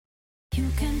You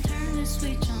can turn the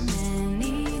switch on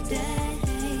any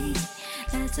day.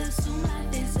 Let's assume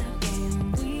life is a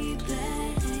game we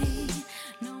play.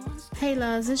 Hey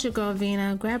loves, it's your girl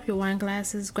Vina. Grab your wine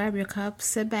glasses, grab your cups,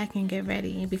 sit back and get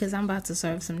ready because I'm about to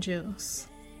serve some juice.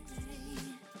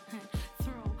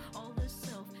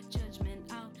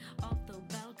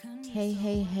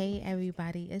 Hey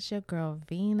everybody, it's your girl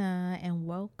Vina and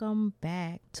welcome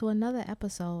back to another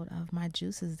episode of My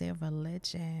Juice Is Their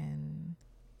Religion.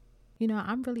 You know,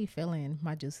 I'm really feeling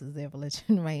My Juice Is Their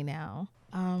Religion right now.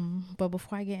 But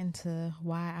before I get into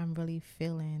why I'm really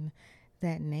feeling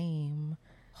that name,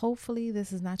 hopefully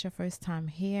this is not your first time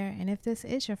here. And if this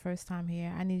is your first time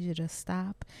here, I need you to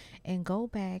stop and go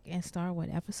back and start with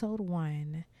episode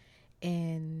 1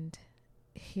 and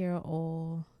hear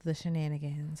all the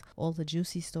shenanigans, all the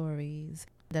juicy stories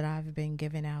that I've been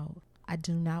giving out. I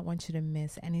do not want you to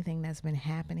miss anything that's been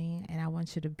happening, and I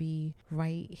want you to be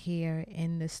right here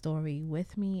in the story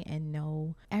with me and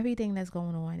know everything that's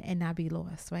going on and not be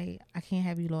lost, right? I can't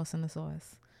have you lost in the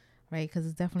sauce, right? Because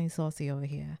it's definitely saucy over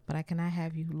here, but I cannot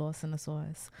have you lost in the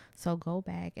sauce. So go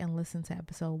back and listen to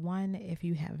episode 1 if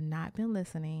you have not been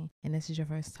listening and this is your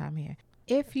first time here.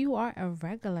 If you are a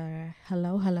regular,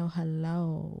 hello.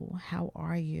 How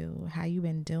are you? How you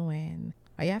been doing?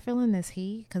 Are y'all feeling this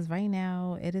heat? Because right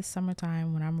now it is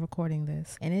summertime when I'm recording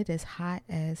this and it is hot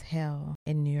as hell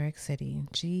in New York City.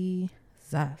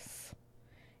 Jesus.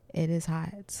 It is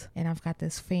hot. And I've got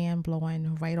this fan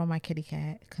blowing right on my kitty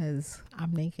cat because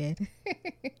I'm naked.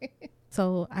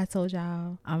 So I told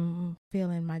y'all I'm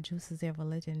feeling my juice is their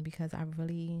religion because I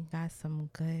really got some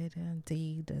good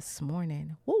D this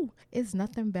morning. Woo! It's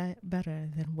nothing better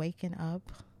than waking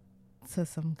up to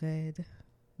some good.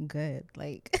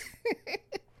 Like,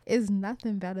 it's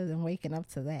nothing better than waking up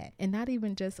to that. And not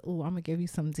even just, I'm going to give you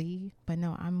some D, but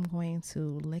no, I'm going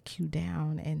to lick you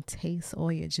down and taste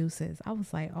all your juices. I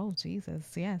was like, oh,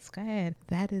 Jesus, yes, go ahead.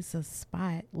 That is a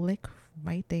spot. Lick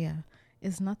right there.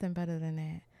 It's nothing better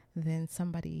than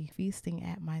somebody feasting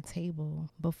at my table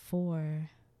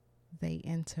before they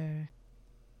enter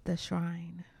the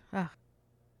shrine. Ugh.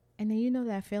 And then you know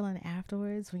that feeling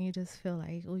afterwards when you just feel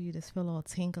like, you just feel all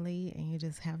tingly and you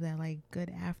just have that like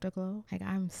good afterglow. Like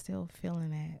I'm still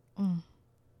feeling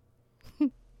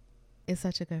that. It's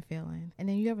such a good feeling. And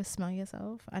then you ever smell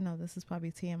yourself? I know this is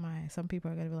probably TMI. Some people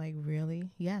are going to be like,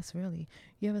 really? Yes, really.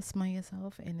 You ever smell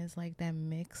yourself and it's like that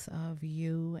mix of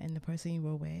you and the person you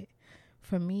were with?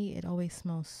 For me, it always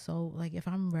smells so, like if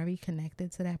I'm very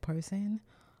connected to that person,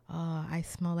 I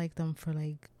smell like them for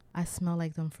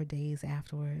days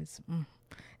afterwards.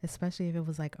 Especially if it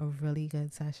was like a really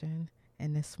good session.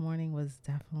 And this morning was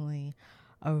definitely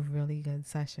a really good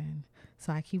session.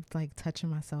 So I keep like touching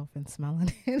myself and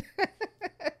smelling it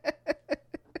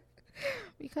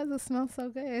because it smells so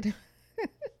good.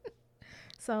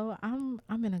 So I'm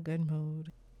in a good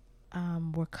mood.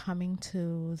 We're coming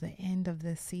to the end of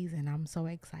this season. I'm so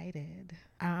excited.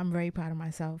 I'm very proud of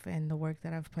myself and the work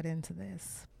that I've put into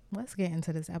this. Let's get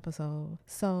into this episode.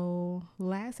 So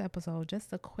last episode,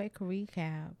 just a quick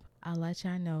recap. I'll let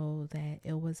y'all know that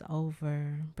it was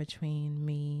over between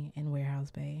me and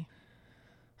Warehouse Bay.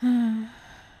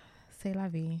 C'est la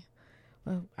vie.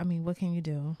 Well, I mean, what can you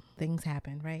do? Things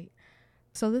happen, right?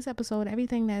 So this episode,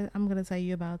 everything that I'm going to tell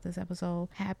you about this episode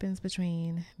happens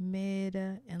between mid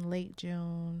and late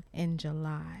June and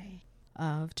July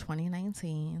of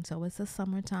 2019. So it's the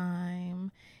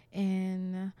summertime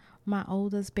and my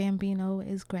oldest Bambino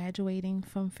is graduating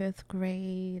from 5th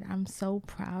grade. I'm so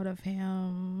proud of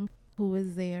him, who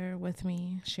is there with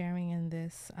me sharing in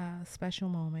this special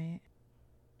moment.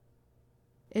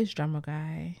 It's Drummer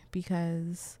Guy,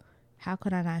 because how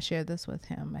could I not share this with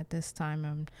him at this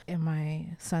time in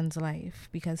my son's life?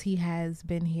 Because he has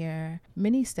been here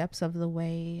many steps of the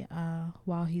way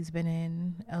while he's been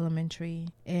in elementary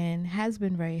and has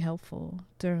been very helpful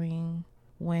during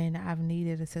when I've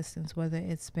needed assistance, whether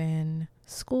it's been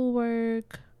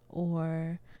schoolwork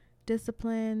or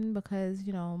discipline. Because,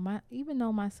 you know, even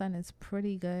though my son is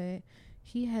pretty good,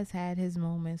 he has had his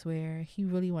moments where he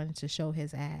really wanted to show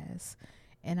his ass.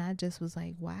 And I just was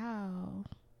like, wow.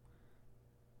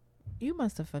 You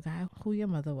must have forgot who your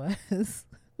mother was.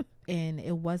 And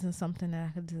it wasn't something that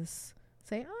I could just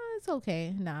say, it's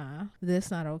okay. Nah, this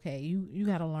not okay. You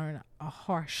got to learn a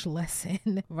harsh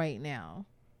lesson right now.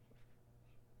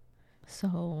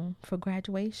 So for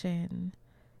graduation,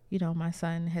 you know, my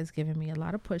son has given me a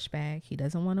lot of pushback. He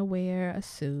doesn't want to wear a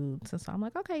suit. So I'm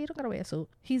like, okay, you don't got to wear a suit.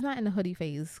 He's not in the hoodie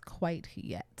phase quite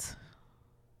yet.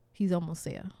 He's almost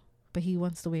there. but he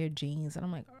wants to wear jeans. And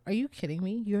I'm like, are you kidding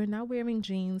me? You're not wearing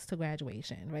jeans to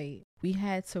graduation, right? We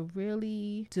had to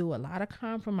really do a lot of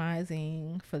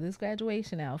compromising for this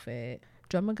graduation outfit.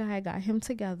 Drummer guy got him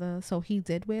together, so he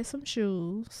did wear some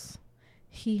shoes.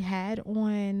 He had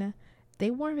on,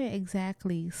 they weren't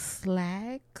exactly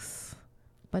slacks,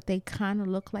 but they kind of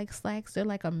look like slacks. They're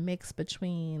like a mix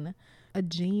between a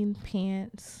jean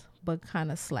pants but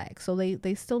kind of slack. So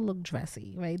they still look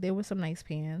dressy, right? There were some nice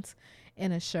pants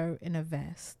and a shirt and a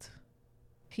vest.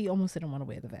 He almost didn't want to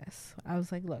wear the vest. I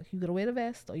was like, look, you gonna wear the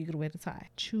vest or you gonna wear the tie?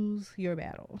 Choose your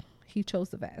battle. He chose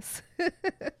the vest.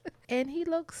 And he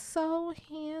looked so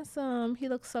handsome. He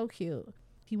looked so cute.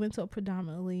 He went to a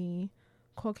predominantly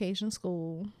Caucasian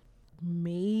school.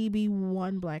 Maybe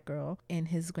one black girl in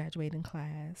his graduating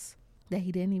class that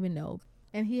he didn't even know.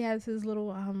 And he has his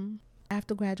little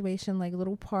after graduation like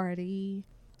little party.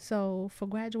 So for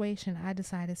graduation, I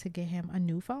decided to get him a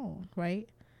new phone, right?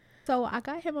 So I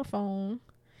got him a phone.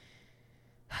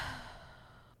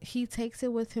 He takes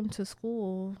it with him to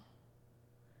school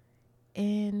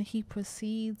and he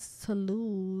proceeds to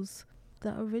lose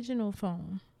the original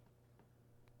phone.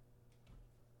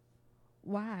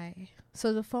 Why?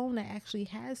 So the phone that actually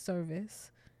has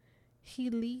service, he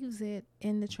leaves it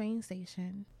in the train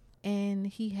station and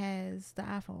he has the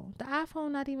iPhone. The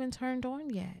iPhone not even turned on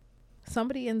yet.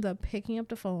 Somebody ended up picking up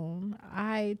the phone.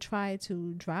 I tried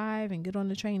to drive and get on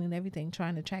the train and everything,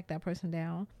 trying to track that person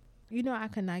down. You know, I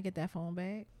could not get that phone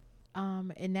back.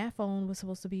 And that phone was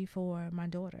supposed to be for my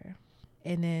daughter.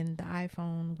 And then the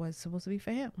iPhone was supposed to be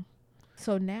for him.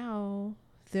 So now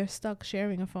they're stuck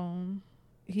sharing a phone.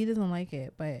 He doesn't like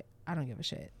it, but I don't give a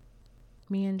shit.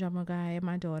 Me and drummer guy and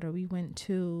my daughter, we went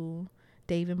to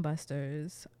Dave &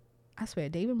 Buster's. I swear,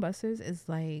 Dave & Buster's is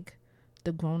like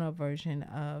the grown-up version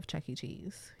of Chuck E.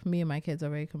 Cheese. Me and my kids are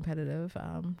very competitive.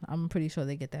 I'm pretty sure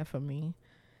they get that from me.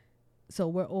 So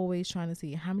we're always trying to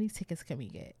see how many tickets can we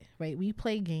get, right? We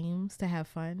play games to have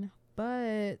fun,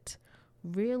 but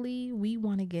really we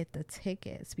want to get the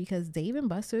tickets because Dave &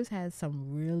 Buster's has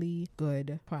some really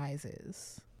good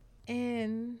prizes.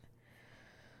 And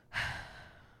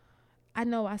I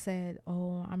know I said,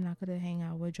 oh, I'm not going to hang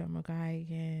out with drummer guy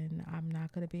again. I'm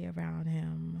not going to be around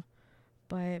him.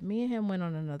 But me and him went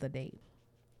on another date.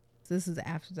 This is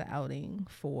after the outing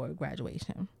for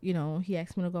graduation. You know, he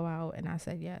asked me to go out and I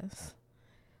said yes.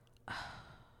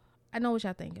 I know what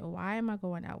y'all thinking. Why am I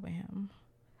going out with him?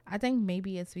 I think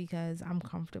maybe it's because I'm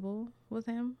comfortable with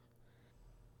him.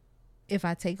 If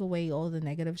I take away all the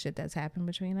negative shit that's happened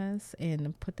between us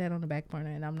and put that on the back burner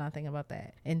and I'm not thinking about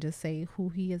that and just say who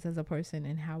he is as a person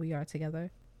and how we are together,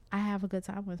 I have a good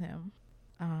time with him.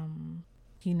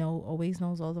 He always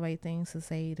knows all the right things to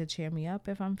say to cheer me up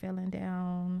if I'm feeling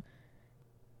down.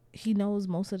 He knows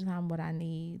most of the time what I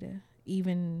need,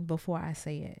 even before I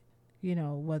say it. You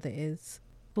know, whether it's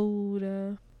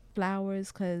food,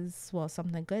 flowers because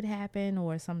something good happened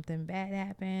or something bad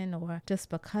happened or just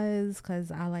because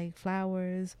I like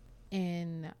flowers.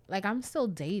 And like I'm still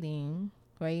dating,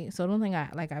 right? So don't think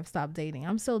I've stopped dating.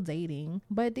 I'm still dating,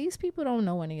 but these people don't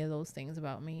know any of those things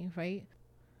about me, right?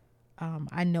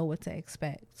 I know what to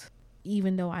expect,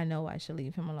 even though I know I should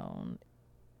leave him alone.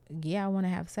 Yeah, I want to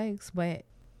have sex, but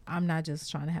I'm not just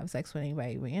trying to have sex with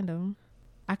anybody random.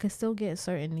 I could still get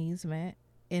certain needs met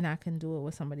and I can do it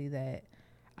with somebody that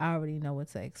I already know what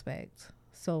to expect.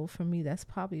 So for me, that's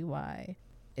probably why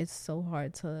it's so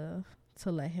hard to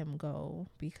let him go,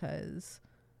 because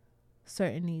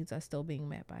certain needs are still being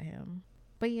met by him.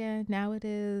 But yeah, now it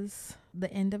is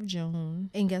the end of June.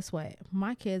 And guess what?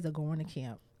 My kids are going to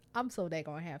camp. I'm so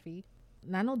daggone happy.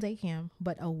 Not no day camp,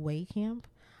 but away camp.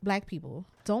 Black people,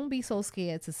 don't be so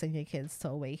scared to send your kids to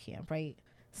away camp, right?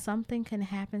 Something can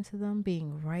happen to them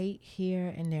being right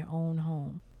here in their own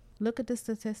home. Look at the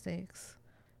statistics.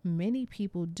 Many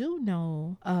people do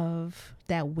know of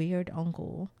that weird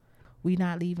uncle. We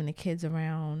not leaving the kids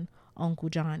around Uncle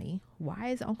Johnny. Why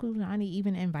is Uncle Johnny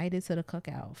even invited to the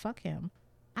cookout? Fuck him.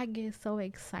 I get so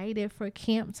excited for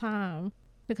camp time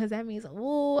because that means,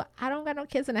 oh, I don't got no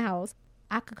kids in the house.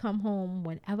 I could come home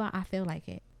whenever I feel like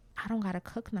it. I don't got to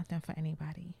cook nothing for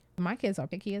anybody. My kids are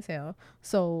picky as hell.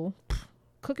 So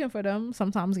cooking for them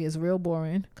sometimes gets real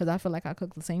boring because I feel like I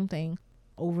cook the same thing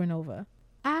over and over.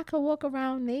 I could walk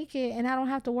around naked and I don't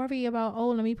have to worry about, oh,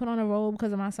 let me put on a robe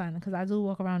because of my son, because I do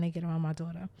walk around naked around my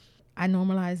daughter. I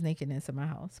normalize nakedness in my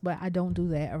house, but I don't do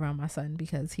that around my son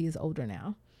because he is older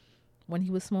now. When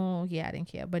he was small, yeah, I didn't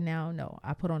care. But now, no,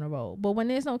 I put on a robe. But when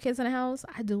there's no kids in the house,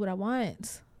 I do what I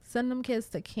want. Send them kids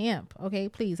to camp, okay?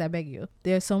 Please, I beg you.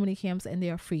 There are so many camps and they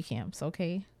are free camps,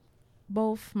 okay?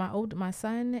 both my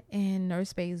son and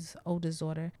Nurse Bay's oldest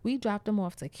daughter. We dropped them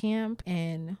off to camp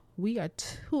and we are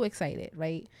too excited,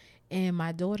 right? And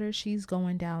my daughter, she's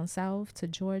going down south to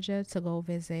Georgia to go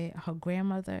visit her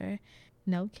grandmother.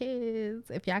 No kids.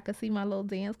 If y'all could see my little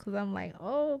dance, because I'm like,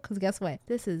 oh, because guess what?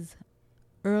 This is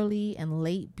early and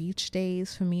late beach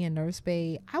days for me and Nurse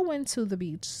Bay. I went to the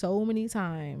beach so many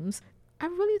times. I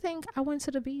really think I went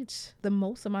to the beach the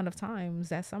most amount of times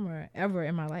that summer ever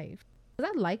in my life.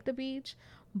 I like the beach,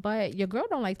 but your girl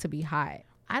don't like to be hot.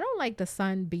 I don't like the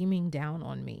sun beaming down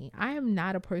on me. I am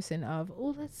not a person of,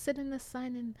 oh, let's sit in the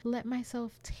sun and let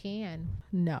myself tan.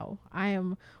 No, I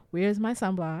am, where's my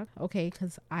sunblock? Okay,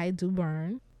 because I do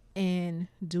burn. And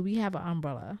do we have an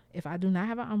umbrella? If I do not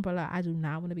have an umbrella, I do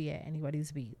not want to be at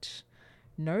anybody's beach.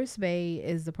 Nurse Bay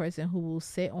is the person who will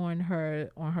sit on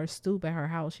her stoop at her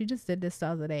house. She just did this the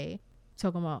other day,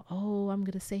 talking about, oh, I'm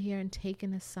going to sit here and take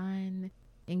in the sun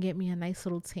and get me a nice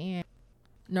little tan.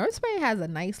 Nurse Bay has a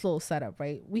nice little setup,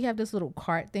 right? We have this little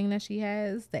cart thing that she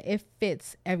has that it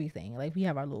fits everything. Like we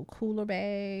have our little cooler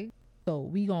bag. So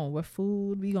we going with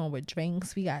food, we going with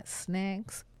drinks, we got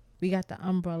snacks, we got the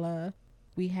umbrella,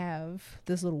 we have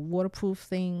this little waterproof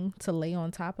thing to lay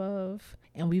on top of,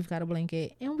 and we've got a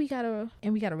blanket, and we got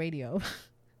a radio.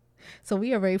 So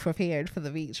we are very prepared for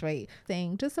the beach, right?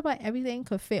 Just about everything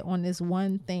could fit on this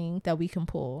one thing that we can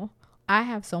pull. I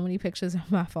have so many pictures on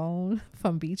my phone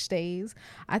from beach days.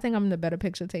 I think I'm the better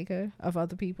picture taker of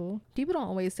other people. People don't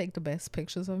always take the best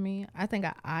pictures of me. I think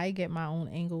I get my own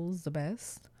angles the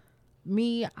best.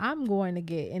 Me, I'm going to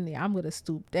get in there. I'm going to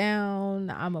stoop down.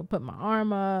 I'm going to put my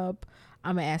arm up.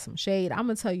 I'm going to add some shade. I'm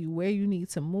going to tell you where you need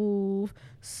to move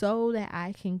so that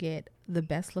I can get the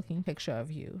best looking picture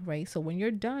of you, right? So when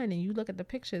you're done and you look at the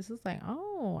pictures, it's like,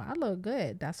 oh, I look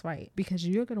good. That's right. Because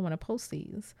you're going to want to post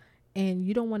these. And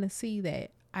you don't want to see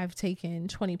that I've taken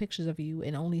 20 pictures of you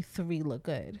and only 3 look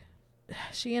good.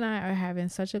 She and I are having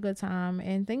such a good time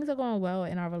and things are going well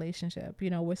in our relationship. You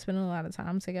know, we're spending a lot of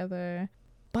time together.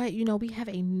 But, you know, we have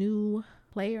a new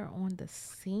player on the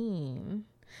scene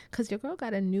because your girl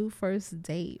got a new first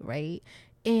date, right?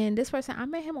 And this person, I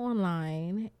met him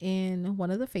online in one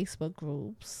of the Facebook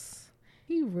groups.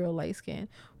 He real light skin.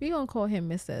 We gonna call him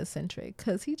Mr. Eccentric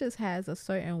because he just has a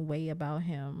certain way about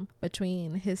him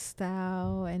between his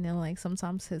style and then like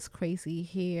sometimes his crazy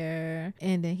hair,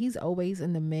 and then he's always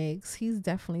in the mix. He's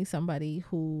definitely somebody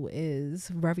who is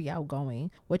very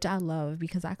outgoing, which I love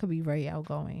because I could be very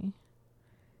outgoing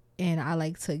and I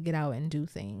like to get out and do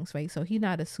things, right? So he's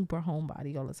not a super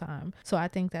homebody all the time. So I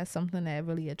think that's something that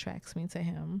really attracts me to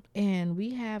him. And we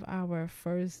have our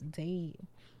first date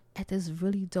at this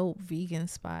really dope vegan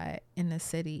spot in the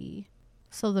city.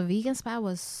 So the vegan spot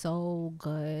was so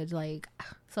good. Like,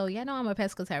 so y'all know I'm a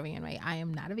pescatarian, right? I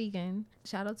am not a vegan.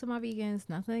 Shout out to my vegans.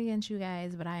 Nothing against you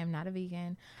guys, but I am not a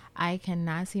vegan. I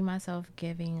cannot see myself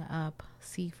giving up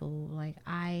seafood. Like,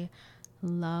 I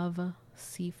love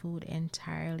seafood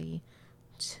entirely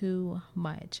too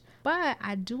much. But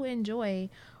I do enjoy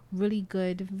really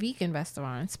good vegan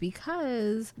restaurants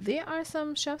because there are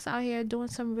some chefs out here doing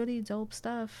some really dope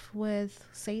stuff with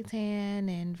seitan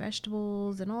and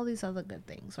vegetables and all these other good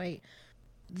things, right?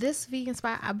 This vegan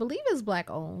spot, I believe, is Black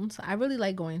owned. I really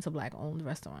like going to Black owned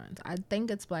restaurants. I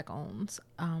think it's Black owned.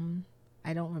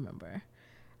 I don't remember.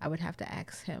 I would have to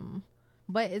ask him.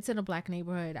 But it's in a Black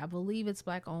neighborhood. I believe it's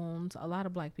Black owned. A lot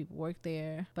of Black people work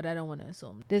there, but I don't want to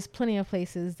assume. There's plenty of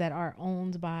places that are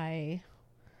owned by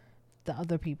the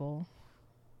other people,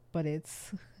 but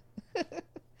it's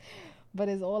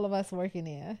all of us working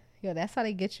there. Yo, that's how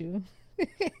they get you.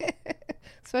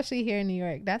 Especially here in New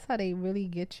York, that's how they really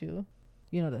get you.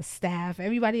 You know, the staff,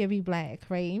 everybody will be Black,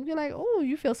 right? And you're like, oh,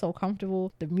 you feel so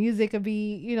comfortable. The music will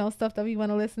be, you know, stuff that we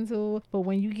want to listen to. But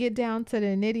when you get down to the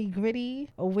nitty gritty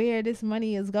of where this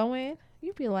money is going,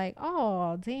 you be like,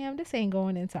 oh, damn, this ain't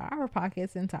going into our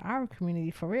pockets, into our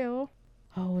community for real.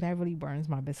 Oh, that really burns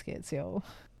my biscuits, yo.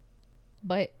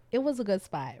 But it was a good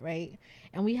spot, right?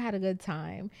 And we had a good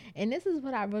time. And this is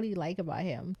what I really like about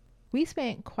him. We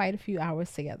spent quite a few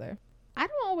hours together. I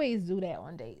don't always do that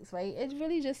on dates, right? It's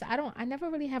really just, I never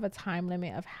really have a time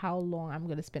limit of how long I'm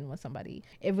going to spend with somebody.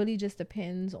 It really just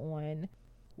depends on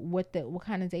what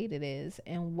kind of date it is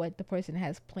and what the person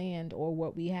has planned or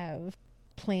what we have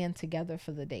planned together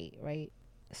for the date, right?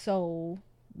 So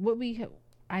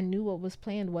I knew what was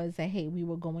planned was that, hey, we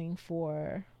were going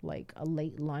for like a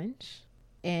late lunch.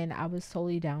 And I was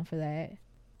totally down for that.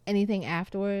 Anything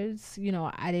afterwards, you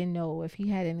know, I didn't know if he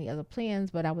had any other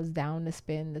plans, but I was down to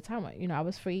spend the time. You know, I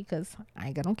was free because I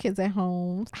ain't got no kids at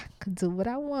home. I could do what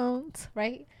I want,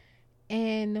 right?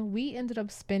 And we ended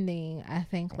up spending, I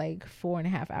think, like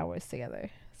 4.5 hours together.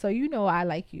 So I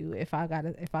like you if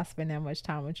I spend that much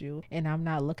time with you and I'm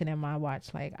not looking at my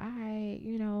watch like, I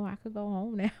could go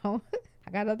home now.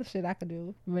 I got other shit I could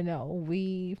do. But no,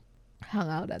 we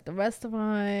hung out at the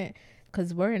restaurant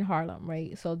because we're in Harlem,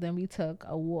 right? So then we took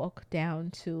a walk down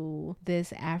to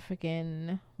this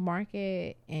African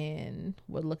market and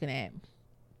we're looking at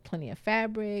plenty of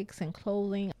fabrics and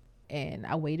clothing. And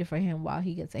I waited for him while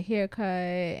he gets a haircut,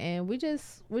 and we're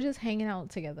just hanging out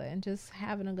together and just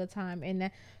having a good time.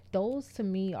 And those to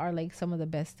me are like some of the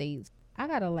best dates. I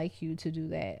gotta like you to do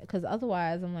that, because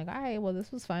otherwise I'm like, all right, well,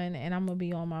 this was fun and I'm gonna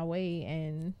be on my way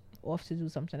and off to do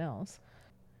something else.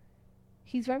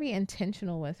 He's very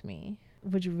intentional with me,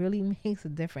 which really makes a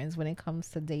difference when it comes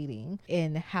to dating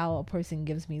and how a person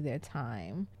gives me their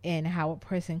time and how a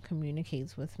person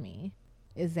communicates with me,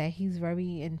 is that he's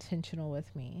very intentional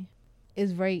with me.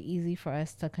 It's very easy for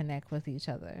us to connect with each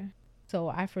other. So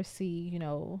I foresee,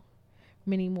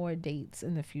 many more dates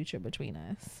in the future between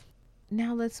us.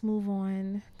 Now let's move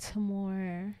on to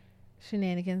more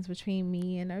shenanigans between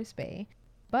me and Nurse Bay.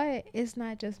 But it's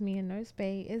not just me and Nurse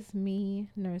Bay, it's me,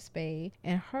 Nurse Bay,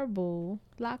 and her boo,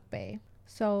 Lock Bay.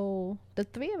 So the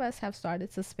three of us have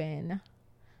started to spend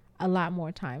a lot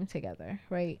more time together,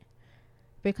 right?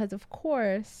 Because of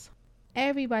course,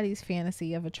 everybody's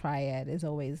fantasy of a triad is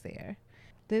always there.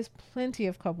 There's plenty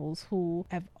of couples who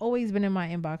have always been in my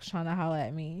inbox trying to holler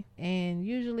at me, and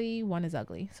usually one is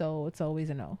ugly, so it's always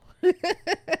a no.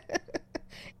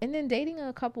 And then dating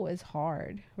a couple is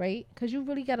hard, right? Because you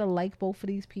really gotta like both of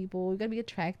these people. You gotta be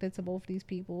attracted to both of these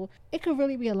people. It could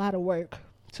really be a lot of work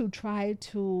to try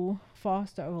to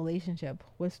foster a relationship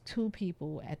with two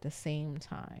people at the same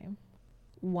time.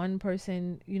 One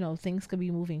person, things could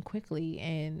be moving quickly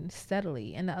and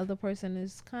steadily, and the other person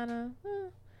is kind of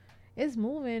it's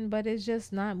moving, but it's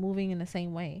just not moving in the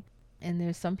same way. And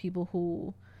there's some people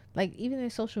who, like, even their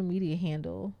social media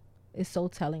handle is so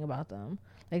telling about them.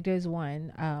 Like, there's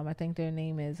one, I think their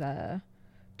name is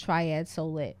Triad So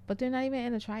Lit, but they're not even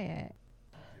in a triad.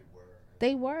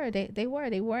 They were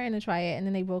in a triad, and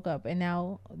then they broke up, and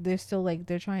now they're still like,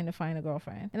 they're trying to find a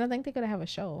girlfriend, and I think they're gonna have a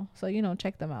show, so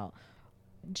check them out.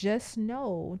 Just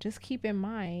keep in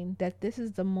mind that this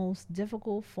is the most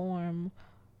difficult form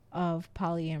of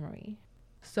polyamory.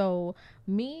 So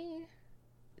me,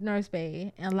 Nurse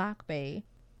Bay, and Lock Bay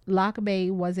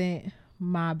wasn't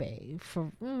my bae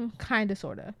for kind of,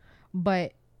 sort of,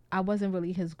 but I wasn't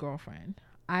really his girlfriend.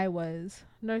 I was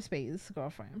Nurse Bay's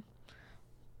girlfriend,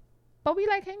 but we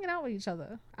like hanging out with each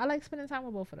other. I like spending time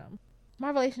with both of them. My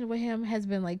relationship with him has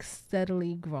been like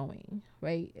steadily growing,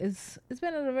 right? It's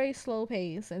been at a very slow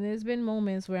pace, and there's been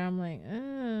moments where I'm like,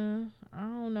 I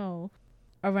don't know.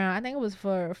 Around, I think it was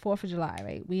for 4th of July,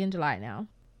 right? We in July now.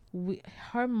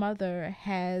 Her mother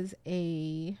has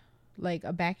a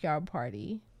backyard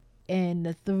party, and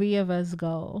the three of us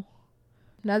go.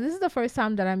 Now, this is the first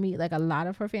time that I meet like a lot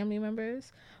of her family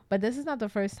members, but this is not the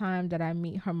first time that I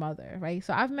meet her mother, right?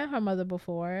 So I've met her mother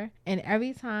before, and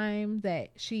every time that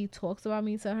she talks about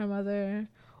me to her mother,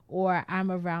 or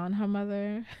I'm around her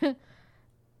mother,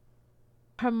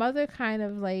 her mother kind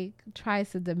of like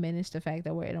tries to diminish the fact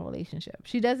that we're in a relationship.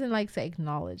 She doesn't like to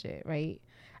acknowledge it, right?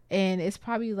 And it's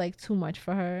probably like too much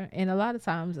for her. And a lot of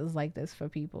times it's like this for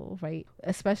people, right?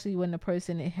 Especially when the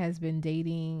person has been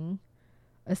dating,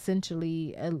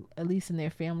 essentially, at least in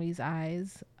their family's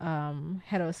eyes,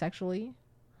 heterosexually.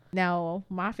 Now,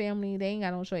 my family, they ain't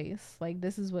got no choice. Like,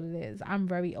 this is what it is. I'm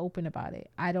very open about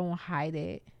it. I don't hide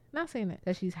it. Not saying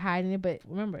that she's hiding it, but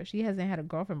remember, she hasn't had a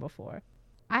girlfriend before.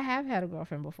 I have had a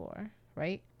girlfriend before,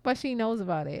 right? But she knows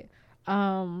about it.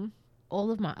 All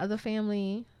of my other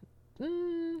family,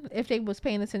 if they was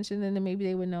paying attention, then maybe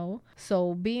they would know.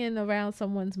 So being around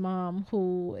someone's mom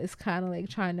who is kind of like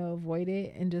trying to avoid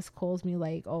it and just calls me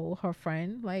like, oh, her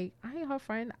friend, like, I ain't her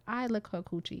friend, I lick her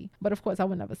coochie. But of course I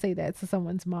would never say that to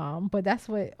someone's mom, but that's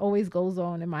what always goes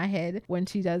on in my head when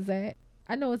she does that.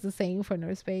 I know it's the same for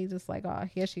Nurse Bay, just like, oh,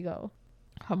 here she go,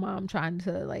 her mom trying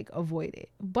to like avoid it.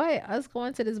 But us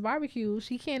going to this barbecue,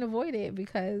 she can't avoid it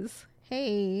because,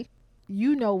 hey,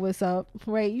 you know what's up,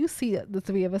 right? You see the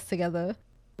three of us together.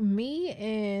 Me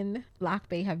and Lock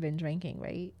Bay have been drinking,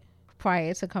 right,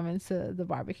 prior to coming to the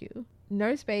barbecue.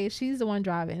 Nurse Bay, she's the one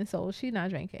driving, so she's not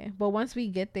drinking. But once we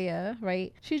get there,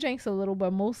 right, she drinks a little,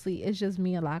 but mostly it's just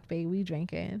me and Lock Bay. We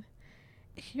drinking.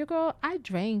 Your girl, I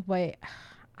drink, but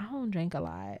I don't drink a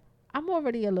lot. I'm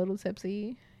already a little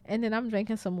tipsy, and then I'm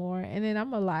drinking some more, and then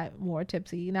I'm a lot more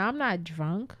tipsy. Now, I'm not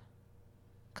drunk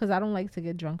because I don't like to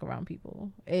get drunk around people,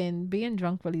 and being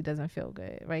drunk really doesn't feel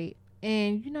good, right?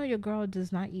 And your girl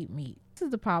does not eat meat. This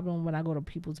is the problem when I go to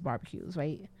people's barbecues,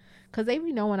 right? Because they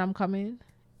be knowing I'm coming,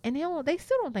 and they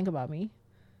still don't think about me.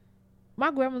 My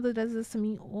grandmother does this to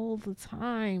me all the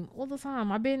time. All the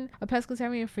time. I've been a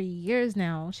pescatarian for years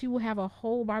now. She will have a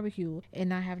whole barbecue and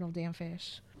not have no damn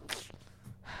fish.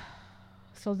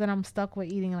 So then I'm stuck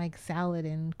with eating like salad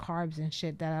and carbs and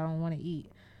shit that I don't want to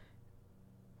eat.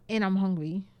 And I'm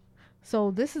hungry.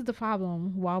 So this is the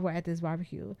problem while we're at this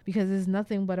barbecue, because there's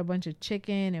nothing but a bunch of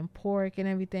chicken and pork and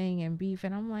everything and beef.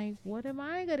 And I'm like, what am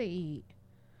I going to eat?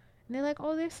 And they're like,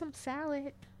 oh, there's some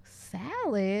salad.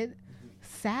 Salad?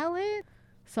 Salad?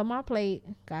 So my plate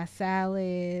got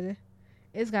salad.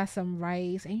 It's got some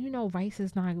rice. And you know, rice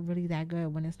is not really that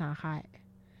good when it's not hot,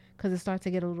 because it starts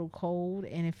to get a little cold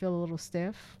and it feel a little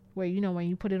stiff, where, you know, when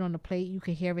you put it on the plate, you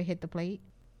can hear it hit the plate.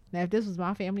 Now, if this was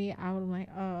my family, I would be like,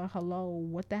 hello,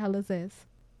 what the hell is this?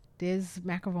 There's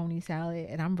macaroni salad,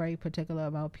 and I'm very particular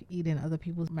about eating other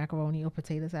people's macaroni or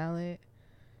potato salad,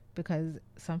 because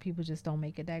some people just don't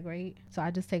make it that great. So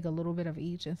I just take a little bit of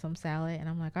each and some salad, and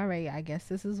I'm like, all right, I guess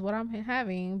this is what I'm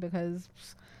having, because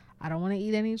I don't want to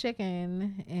eat any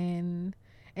chicken.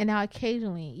 And now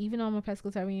occasionally, even though I'm a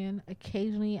pescatarian,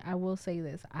 occasionally I will say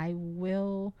this, I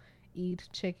will eat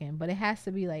chicken, but it has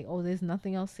to be like, oh, there's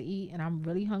nothing else to eat and I'm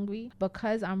really hungry,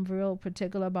 because I'm real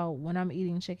particular about when I'm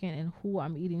eating chicken and who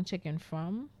I'm eating chicken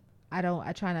from. I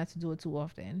try not to do it too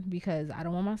often, because I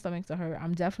don't want my stomach to hurt.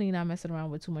 I'm definitely not messing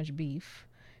around with too much beef,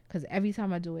 because every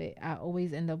time I do it, I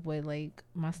always end up with like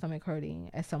my stomach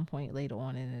hurting at some point later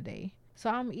on in the day. So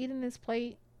I'm eating this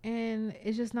plate and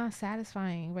it's just not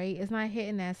satisfying, right? It's not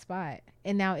hitting that spot.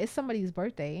 And now it's somebody's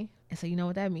birthday, and so you know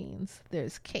what that means.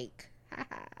 There's cake.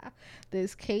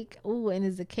 There's cake. Ooh, and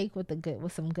it's a cake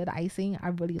with some good icing. I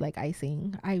really like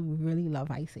icing. I really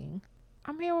love icing.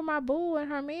 I'm here with my boo and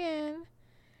her man,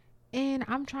 and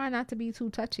I'm trying not to be too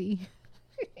touchy.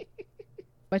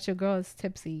 But your girl is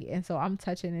tipsy, and so I'm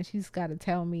touching, and she's got to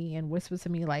tell me and whisper to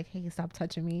me like, hey, stop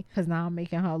touching me, because now I'm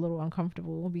making her a little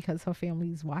uncomfortable, because her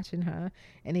family's watching her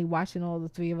and they watching all the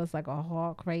three of us like a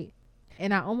hawk, right?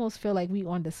 And I almost feel like we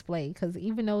on display, because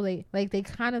even though they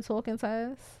kind of talking to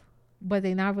us, but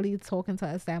they're not really talking to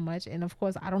us that much. And of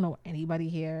course, I don't know anybody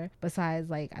here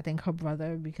besides like, I think her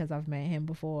brother, because I've met him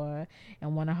before,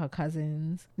 and one of her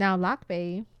cousins. Now Lock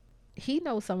Bay, he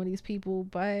knows some of these people,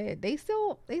 but they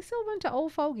still a bunch of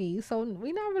old fogies, so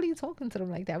we not really talking to them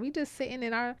like that. We just sitting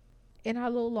in our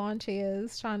little lawn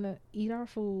chairs trying to eat our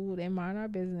food and mind our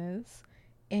business,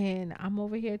 and I'm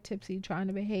over here tipsy trying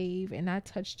to behave and not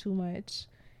touch too much,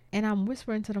 and I'm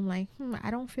whispering to them like, I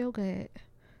don't feel good,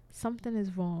 something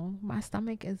is wrong, my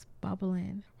stomach is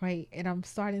bubbling, right? And I'm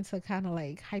starting to kind of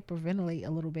like hyperventilate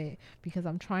a little bit, because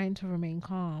I'm trying to remain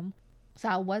calm. So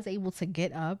I was able to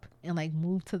get up and like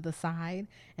move to the side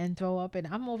and throw up. And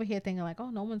I'm over here thinking like, oh,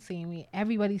 no one's seeing me.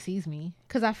 Everybody sees me.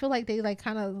 Because I feel like they like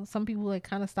some people like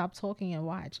kind of stop talking and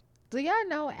watch. So y'all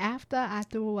know, after I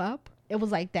threw up, it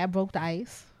was like that broke the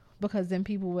ice, because then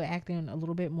people were acting a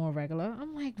little bit more regular.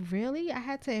 I'm like, really? I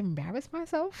had to embarrass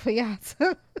myself for y'all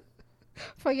to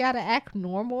act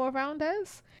normal around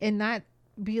us and not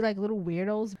be like little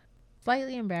weirdos.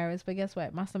 Slightly embarrassed, but guess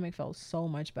what? My stomach felt so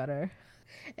much better.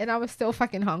 And I was still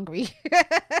fucking hungry,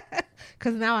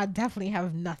 because now I definitely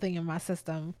have nothing in my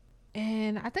system.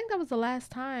 And I think that was the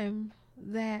last time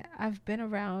that I've been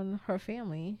around her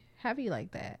family heavy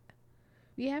like that.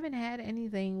 We haven't had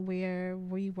anything where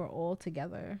we were all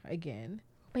together again.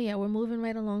 But yeah, we're moving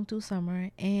right along through summer,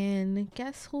 and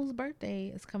guess whose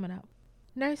birthday is coming up?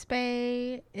 Nurse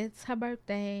Bay. It's her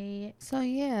birthday. So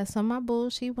yeah, so my boo,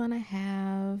 she wanna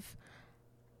have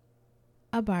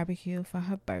a barbecue for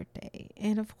her birthday.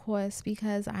 And of course,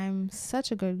 because I'm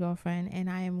such a good girlfriend and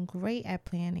I am great at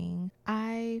planning,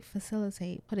 I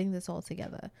facilitate putting this all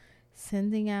together,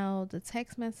 sending out the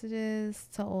text messages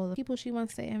to all the people she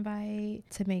wants to invite,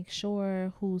 to make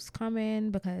sure who's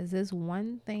coming, because there's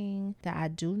one thing that I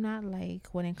do not like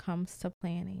when it comes to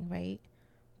planning, right?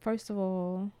 First of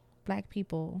all, Black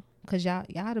people, because y'all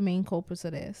the main culprits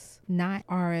of this, not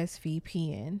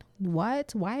RSVPing.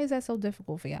 What? Why is that so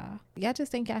difficult for y'all? Y'all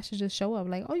just think y'all should just show up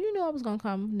like, oh, you know I was gonna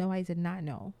come. No, I did not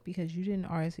know, because you didn't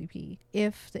RSVP.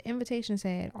 If the invitation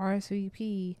said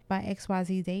RSVP by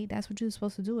XYZ date, that's what you're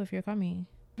supposed to do if you're coming.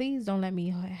 Please don't let me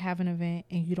have an event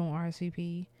and you don't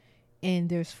RSVP and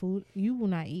there's food. You will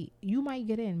not eat. You might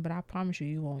get in, but I promise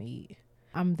you won't eat.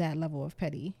 I'm that level of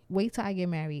petty. Wait till I get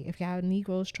married. If y'all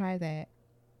Negroes try that,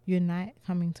 you're not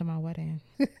coming to my wedding.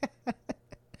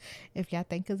 If y'all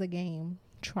think it's a game,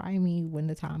 try me when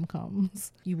the time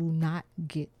comes. You will not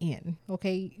get in.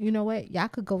 Okay? You know what? Y'all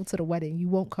could go to the wedding. You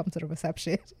won't come to the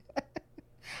reception.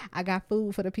 I got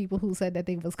food for the people who said that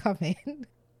they was coming.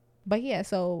 But yeah,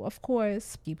 so of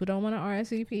course, people don't want to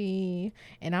RSVP.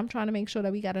 And I'm trying to make sure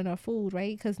that we got enough food,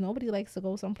 right? Because nobody likes to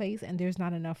go someplace and there's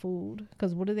not enough food.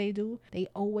 Because what do? They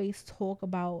always talk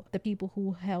about the people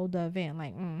who held the event.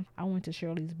 Like, I went to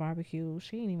Shirley's barbecue.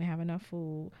 She didn't even have enough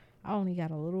food. I only got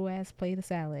a little ass plate of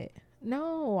salad.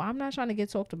 No, I'm not trying to get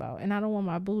talked about. And I don't want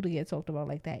my boo to get talked about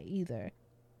like that either.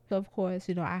 So of course,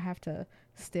 I have to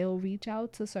still reach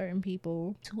out to certain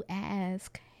people to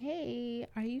ask, hey,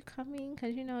 are you coming?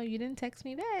 Because, you didn't text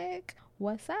me back.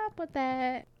 What's up with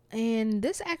that? And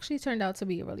this actually turned out to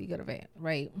be a really good event,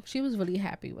 right? She was really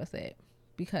happy with it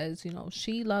because,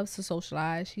 she loves to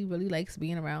socialize. She really likes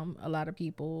being around a lot of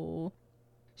people.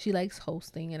 She likes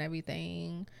hosting and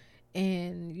everything.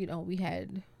 And, we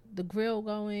had the grill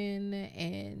going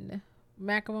and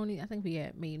macaroni. I think we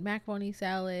had made macaroni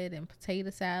salad and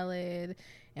potato salad,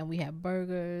 and we had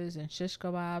burgers and shish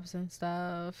kebabs and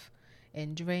stuff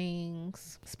and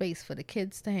drinks, space for the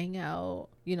kids to hang out,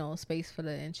 space for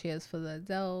and chairs for the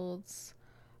adults.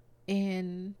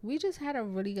 And we just had a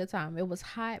really good time. It was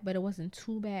hot, but it wasn't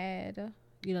too bad.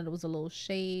 There was a little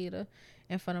shade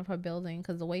in front of her building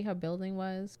because the way her building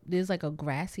was, there's like a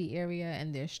grassy area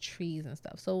and there's trees and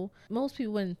stuff. So most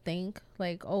people wouldn't think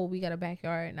like, oh, we got a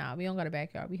backyard. Nah, we don't got a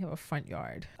backyard. We have a front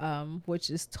yard, which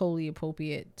is totally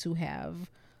appropriate to have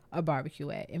a barbecue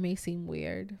at. It may seem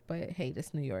weird, but hey,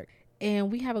 this New York.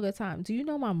 And we have a good time. Do you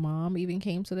know my mom even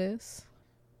came to this?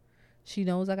 She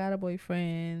knows I got a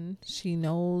boyfriend. She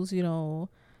knows,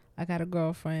 I got a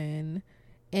girlfriend.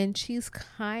 And she's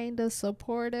kind of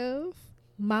supportive.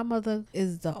 My mother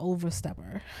is the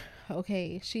overstepper.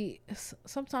 Okay,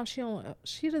 sometimes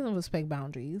she doesn't respect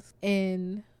boundaries,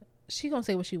 and she gonna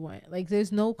say what she want. Like,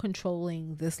 there's no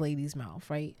controlling this lady's mouth,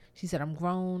 right? She said, I'm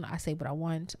grown. I say what I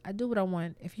want. I do what I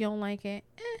want. If you don't like it,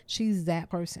 she's that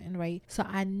person, right? So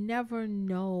I never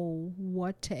know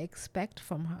what to expect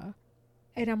from her.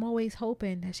 And I'm always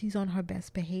hoping that she's on her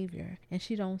best behavior and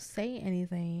she don't say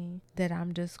anything that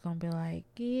I'm just going to be like,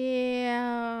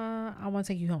 yeah, I want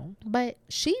to take you home. But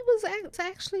she was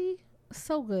actually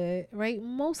so good, right?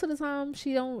 Most of the time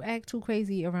she don't act too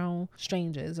crazy around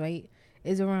strangers, right?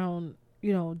 It's around,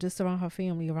 just around her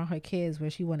family, around her kids where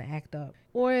she want to act up.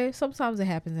 Or sometimes it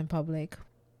happens in public.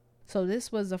 So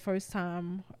this was the first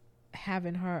time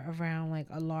having her around like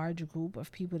a large group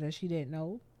of people that she didn't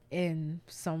know. And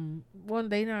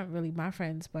they not really my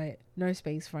friends, but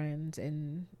nurse-based friends,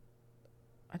 and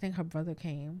I think her brother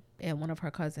came and one of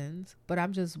her cousins. But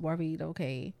I'm just worried,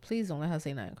 okay, please don't let her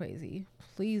say nothing crazy.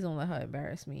 Please don't let her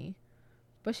embarrass me.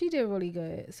 But she did really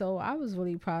good. So I was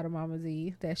really proud of Mama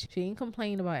Z that she didn't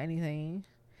complain about anything.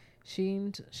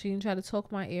 She didn't try to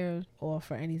talk my ear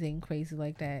off or anything crazy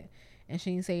like that. And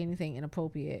she didn't say anything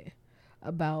inappropriate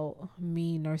about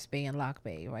me, Nurse Bay, and Lock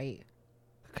Bay, right?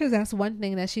 Because that's one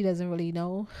thing that she doesn't really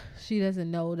know. She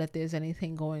doesn't know that there's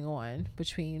anything going on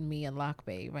between me and Lock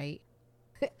Bay, right?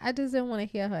 I just didn't want to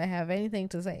hear her have anything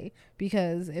to say.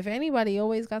 Because if anybody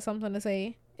always got something to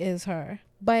say, it's her.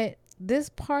 But this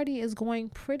party is going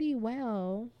pretty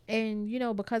well. And,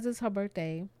 because it's her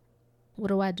birthday,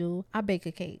 what do? I bake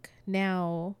a cake.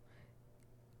 Now,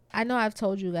 I know I've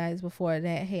told you guys before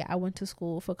that, hey, I went to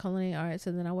school for culinary arts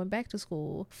and then I went back to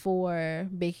school for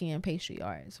baking and pastry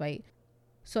arts, right?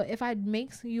 So if I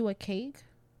make you a cake,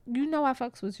 I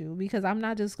fucks with you because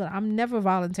I'm never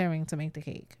volunteering to make the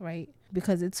cake, right?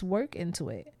 Because it's work into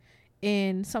it.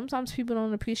 And sometimes people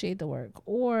don't appreciate the work,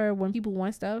 or when people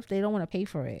want stuff, they don't want to pay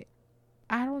for it.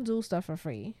 I don't do stuff for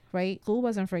free, right? School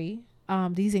wasn't free.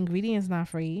 These ingredients not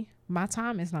free. My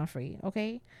time is not free,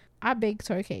 okay? I baked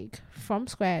her cake from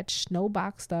scratch, no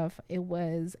box stuff. It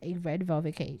was a red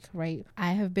velvet cake, right?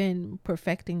 I have been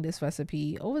perfecting this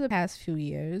recipe over the past few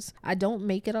years. I don't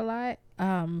make it a lot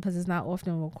because it's not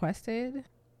often requested.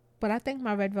 But I think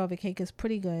my red velvet cake is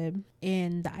pretty good.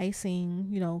 And the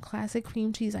icing, classic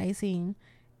cream cheese icing,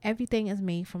 everything is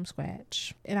made from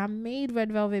scratch. And I made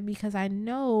red velvet because I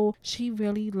know she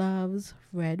really loves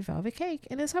red velvet cake.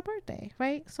 And it's her birthday,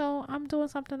 right? So I'm doing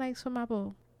something nice for my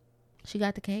boo. She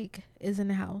got the cake, is in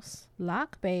the house.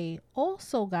 Lock Bay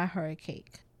also got her a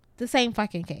cake. The same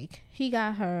fucking cake. He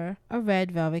got her a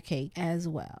red velvet cake as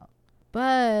well.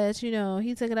 But,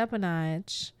 he took it up a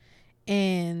notch.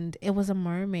 And it was a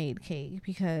mermaid cake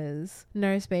because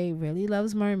Nurse Bay really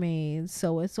loves mermaids.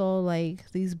 So it's all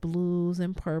like these blues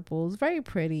and purples. Very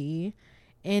pretty.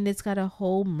 And it's got a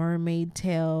whole mermaid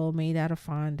tail made out of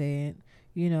fondant,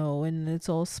 and it's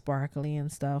all sparkly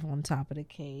and stuff on top of the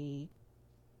cake.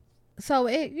 So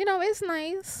it's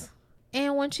nice.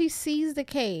 And when she sees the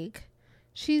cake,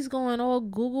 She's going all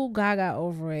Google Gaga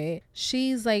over it.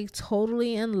 She's like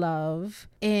totally in love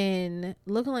and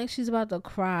looking like she's about to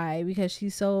cry because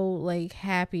she's so like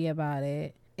happy about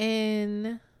it.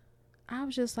 And I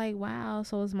was just like, wow,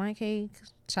 so is my cake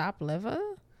chopped liver?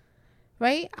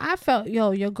 Right? I felt,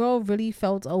 your girl really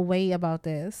felt a way about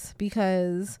this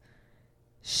because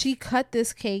she cut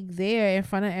this cake there in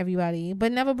front of everybody,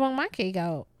 but never brought my cake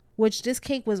out, which this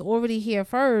cake was already here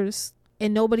first.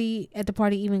 And nobody at the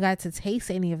party even got to taste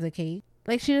any of the cake.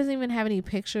 Like, she doesn't even have any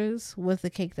pictures with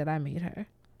the cake that I made her.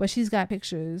 But she's got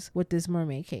pictures with this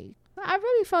mermaid cake. I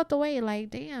really felt the way, like,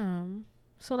 damn.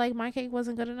 So, like, my cake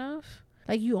wasn't good enough?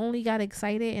 Like, you only got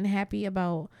excited and happy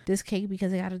about this cake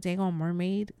because it got a dang on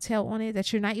mermaid tail on it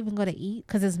that you're not even going to eat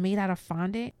because it's made out of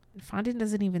fondant. Fondant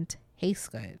doesn't even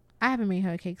taste good. I haven't made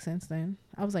her a cake since then.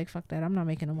 I was like, fuck that. I'm not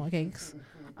making no more cakes.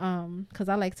 Because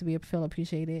I like to feel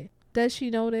appreciated. Does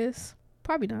she know this?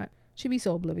 Probably not. She'd be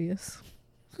so oblivious.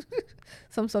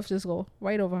 Some stuff just go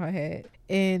right over her head.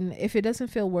 And if it doesn't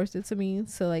feel worth it to me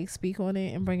to like speak on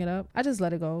it and bring it up, I just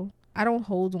let it go. I don't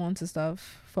hold on to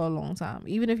stuff for a long time.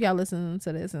 Even if y'all listen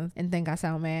to this and think I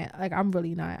sound mad, like I'm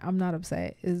really not. I'm not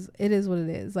upset. It is what it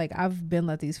is. Like I've been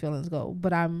let these feelings go,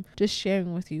 but I'm just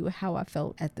sharing with you how I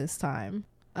felt at this time.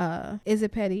 Is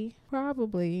it petty?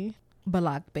 Probably.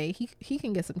 Balak Bay, he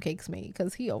can get some cakes made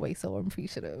because he always so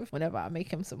appreciative whenever I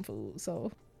make him some food.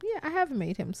 So yeah, I have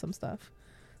made him some stuff,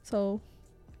 so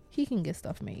he can get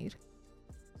stuff made.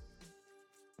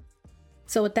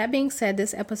 So with that being said,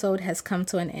 this episode has come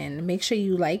to an end. Make sure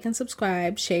you like and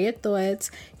subscribe, share your thoughts,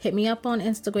 hit me up on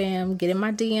Instagram, get in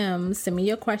my DMs, send me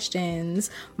your questions.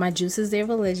 My juice is their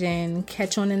religion.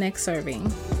 Catch you on the next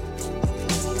serving.